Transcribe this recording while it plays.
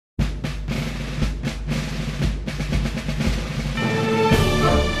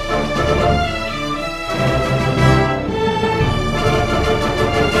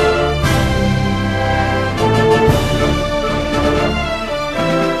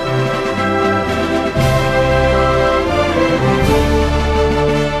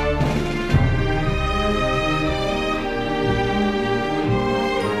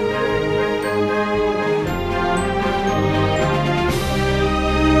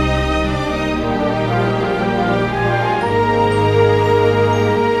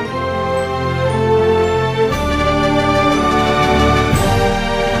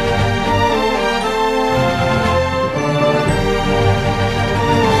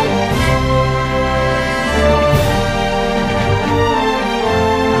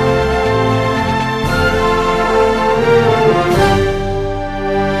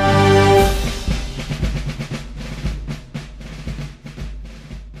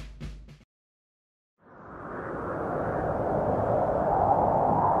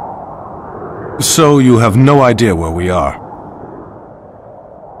So you have no idea where we are?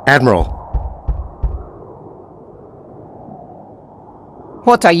 Admiral.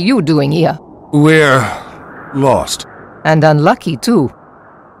 What are you doing here? We're lost. And unlucky, too.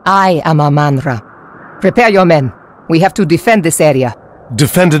 I am Amanra. Prepare your men. We have to defend this area.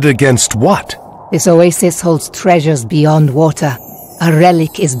 Defend it against what? This oasis holds treasures beyond water. A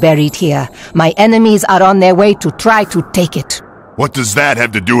relic is buried here. My enemies are on their way to try to take it. What does that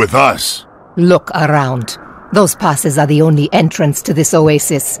have to do with us? Look around. Those passes are the only entrance to this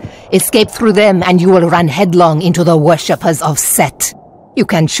oasis. Escape through them and you will run headlong into the worshippers of Set. You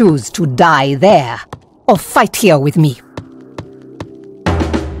can choose to die there, or fight here with me.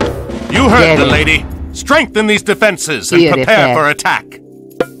 You heard the lady. Strengthen these defenses and prepare for attack.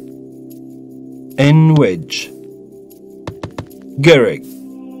 Enwedge. Garrick.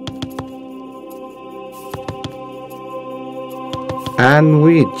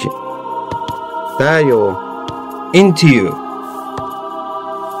 Anwidge. Tayo. Into you.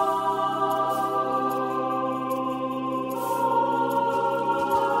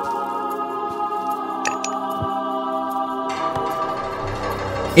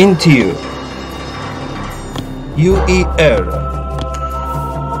 Into you. UER.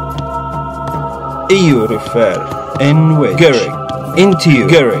 EU refer. Enwedge. Garrick. Into you.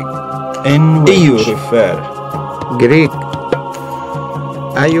 Garrick. Enwedge. EU refer. Greek.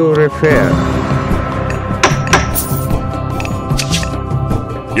 IU refer.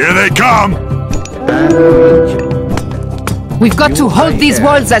 Here they come! Anwidge. We've got to hold these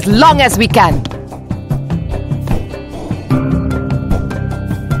walls as long as we can.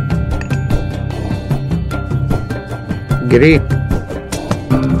 Greek.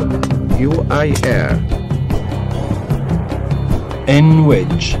 UIR.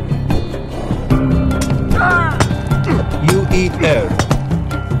 Enwedge. UER.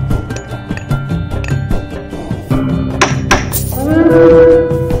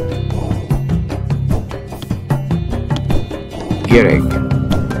 Gerek.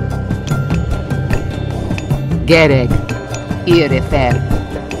 Gerek. I refer.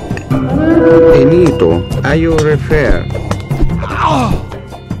 Enito. IU refer.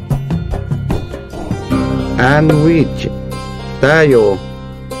 Anwidge. Tayo.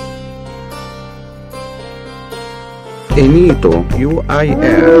 Enito.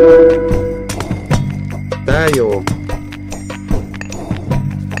 UIR. Tayo.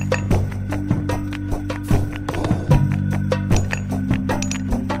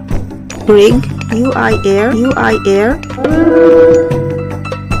 Brig. UIR. UIR.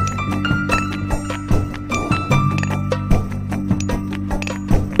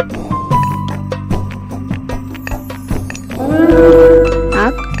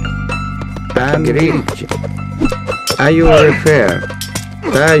 Anwidge. IU refer.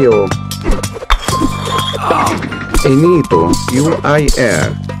 Tayo. Enito.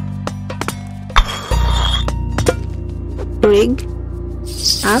 UIR. Brig.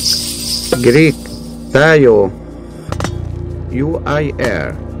 Ak. Greek. Tayo.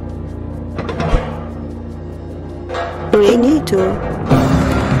 UIR. Enito.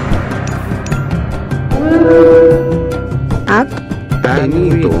 Ak.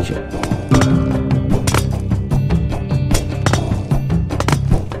 Anwidge.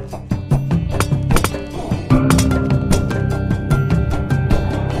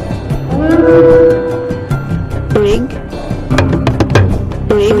 Brig.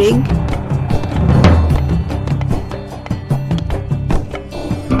 Brig.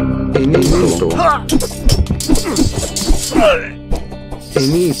 Enito.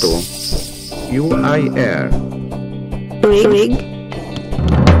 Enito. UIR. Brig.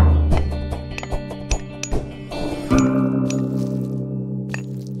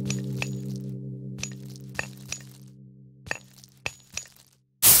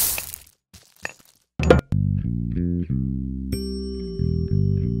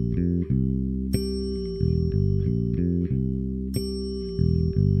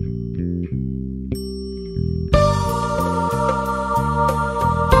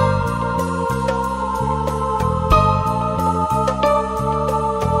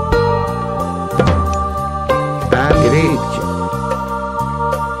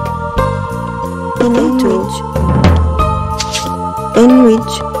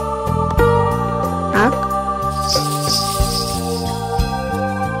 Enwidge. Ak.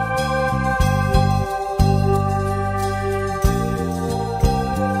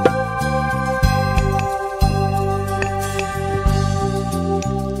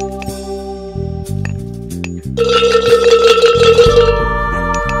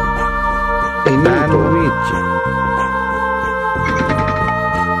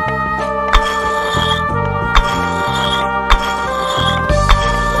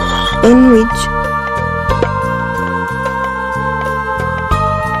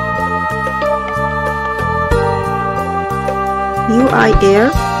 UI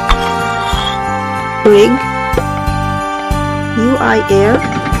air. Rig. UI air.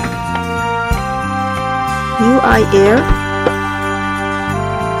 UI air.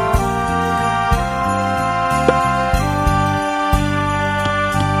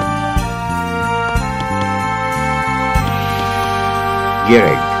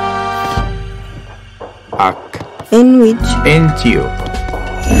 Gereg. Ak. In which. Entio.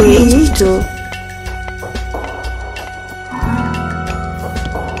 Rig. To.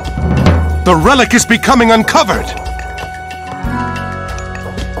 The relic is becoming uncovered!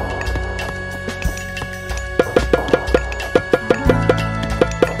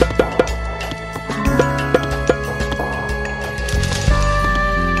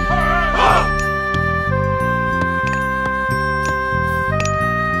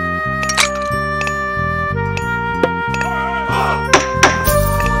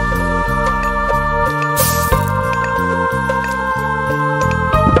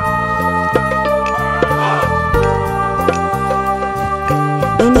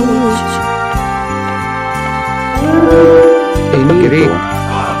 Greek.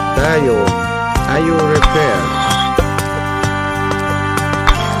 Tayo. Ayo repair.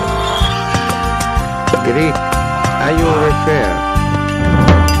 Greek. Ayo repair.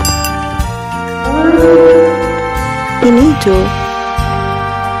 Finito.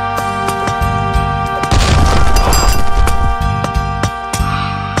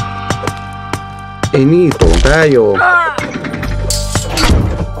 Enito. Tayo.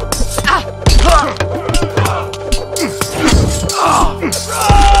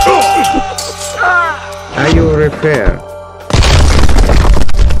 Ayo repair.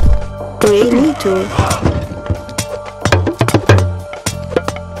 Finito.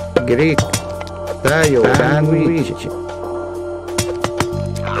 Greek. Tayo. Sandwich.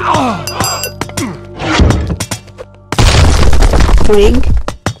 Rig.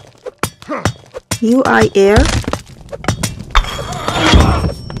 UI air.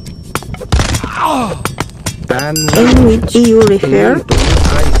 In which you refer.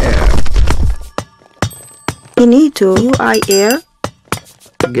 Finito. UI air.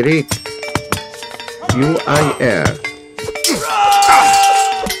 Greek. UI air.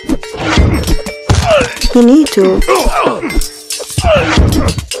 Finito.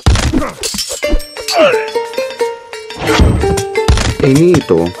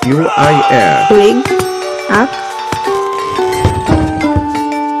 Enito. UI air. Rig. Up.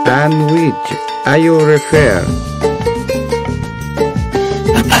 Sandwich. Ayo repair.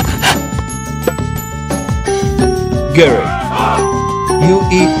 Gereg.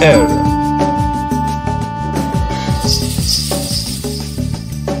 UER.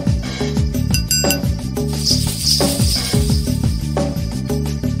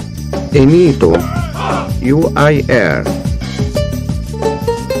 Enito. UIR.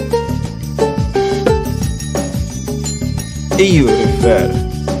 EU refer.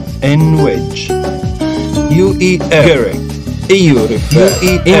 In which. UER. Gereg. EU refer.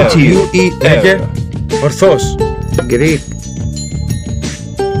 Into UER. Ορθώς. Greek.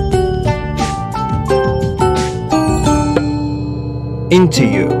 Into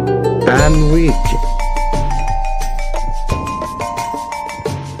you. Sandwich.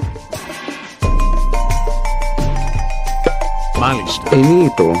 Μάλιστα.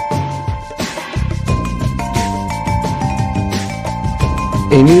 Enito.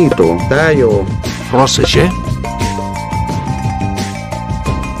 Enito. Tayo. Πρόσεχε.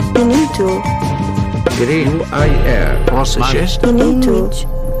 Finito. Greek. UIR. Πρόσεχε. Finito.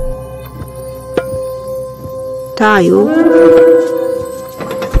 Tayo.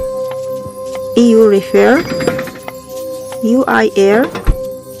 EU refer. UI air.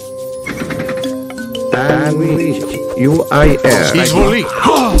 Sandwich. UIR. Εισβολή.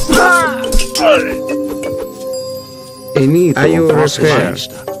 Enito. Ayo repair.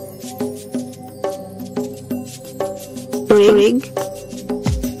 Μάλιστα. Rig.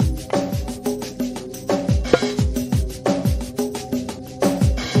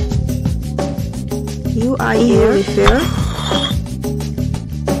 UI air refer.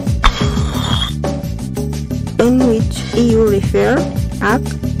 In which EU refer. Up.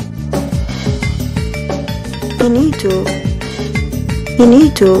 Finito.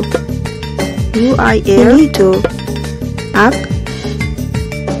 Finito. UI air. Finito. Up.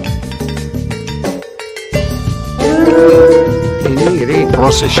 Greek.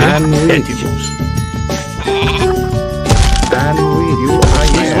 Πρόσεχε. Sandwich. Έτοιμος. Sandwich.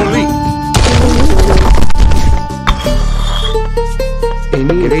 UIR. Εισβολή.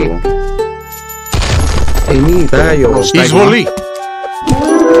 Greek. Enito. Tayo. Εισβολή.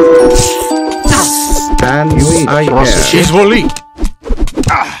 And you I air. Izvoli.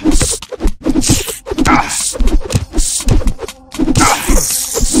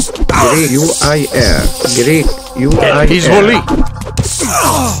 Greek you I air. Greek you I Izvoli. air.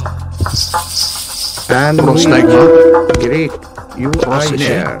 And we Greek you I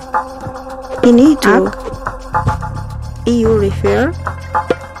air. Inito. EU refer.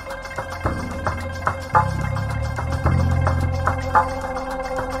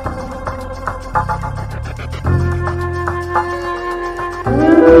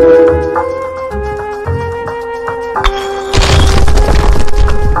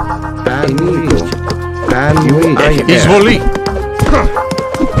 And you I air. Izvoli.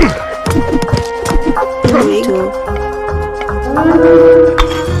 Inito.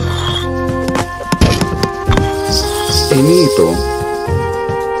 Inito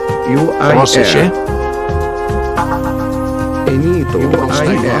you I Proseše. air. Inito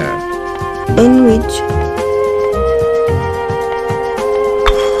I air. In which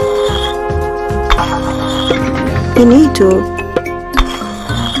Inito.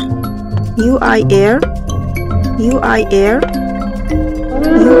 UI air. UI air.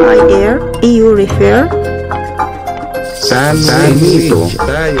 UI air. EU refer. And Inito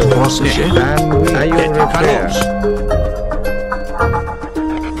Proseše. and I repair.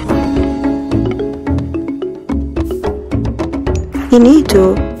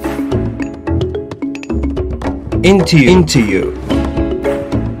 Inito. Into you.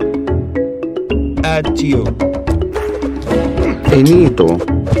 Add to you. Inito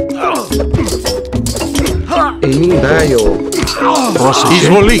Initayo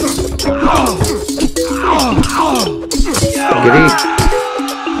Izvoli. Greek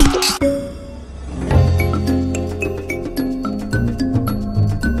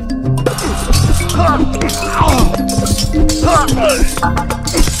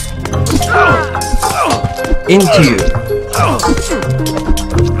Into you.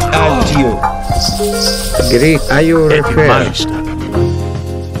 Add to you. Greek ayo refer. Meister.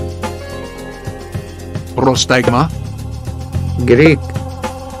 Prostigma. Greek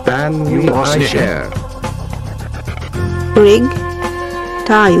and you I Proseše. share. Rig.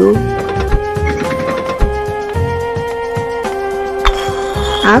 Tayo.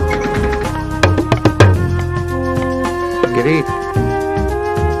 Up. Greek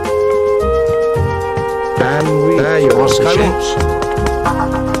and we tayo Kalos.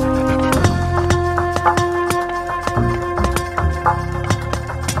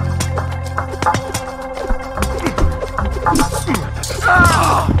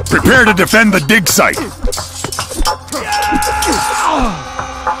 Prepare to defend the dig site.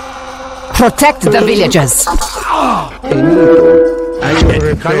 Protect the villagers. Inito ayo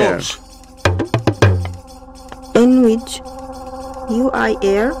refer. Kalos. In which UI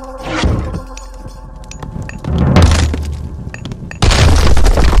air.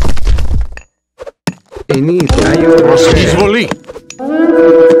 Inito ayo refer. Izvoli.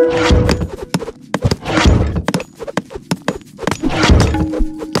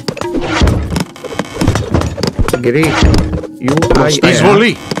 Greek you I air.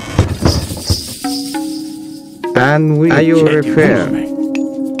 Izvoli. And we ayo refer.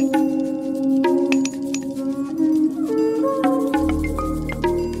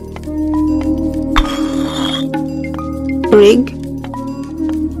 Rig.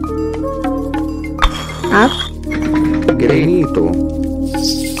 Up. Grenito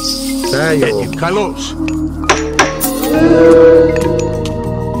tayo Kalos.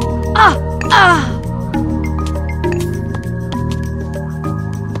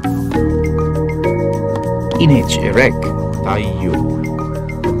 Inage erek. Tayo.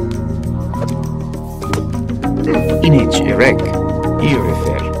 Inage erek.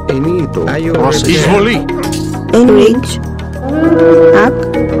 Irifer. Inito ayo Proseše. refer. Izvoli. In rig. Up.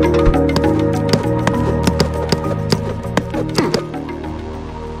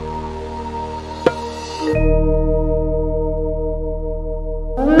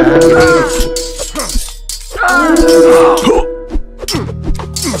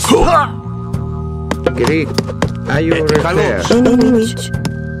 Greek ayo refer. In which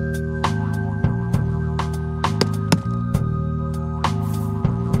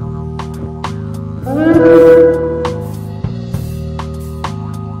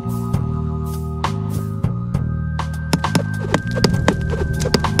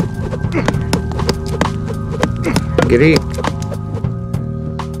Greek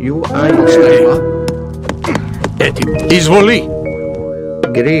you I Prostigma. Etim. Izvoli.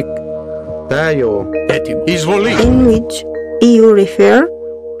 Greek tayo Etim. Izvoli. in which EU refer.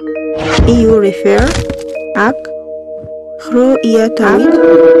 EU refer. Ak. Khro iya tawid.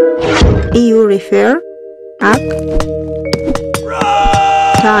 EU refer. Ak.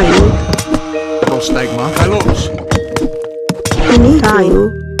 Tayo. Prostegma. Kalos. Inito. Tayo.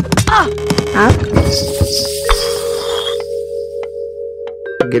 Ak.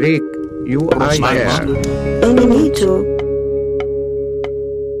 Greek, UIR. Inito.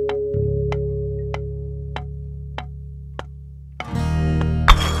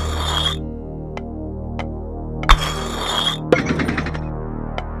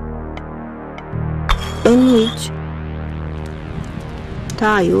 In which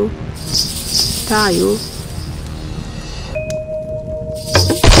tayo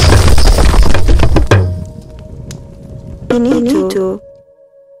inito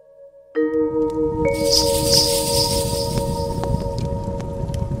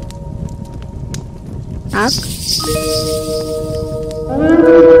ak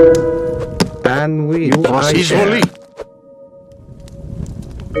And we Izvoli.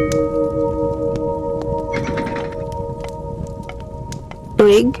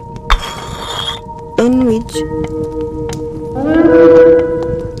 rig in which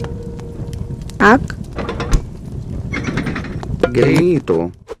ak Grito.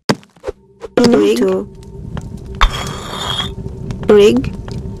 inito rig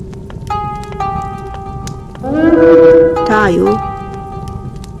tayo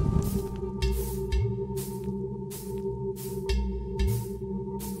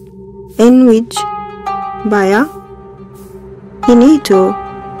in which baya inito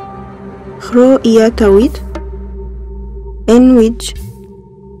khro iya tawit in which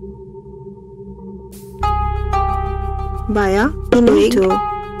baya inito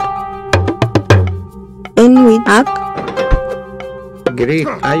in which ak Greek,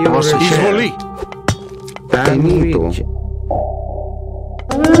 Izvoli. Tanito.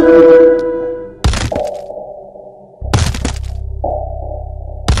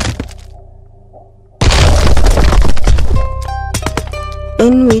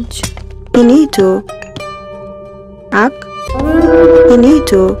 in which inito ak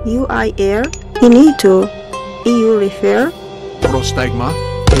inito uir inito eu refer Prostegma.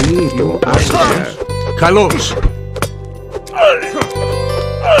 Tanito. UIR. Kalos.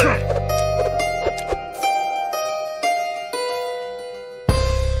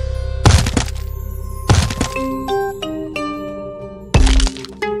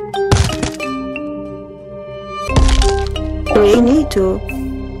 inito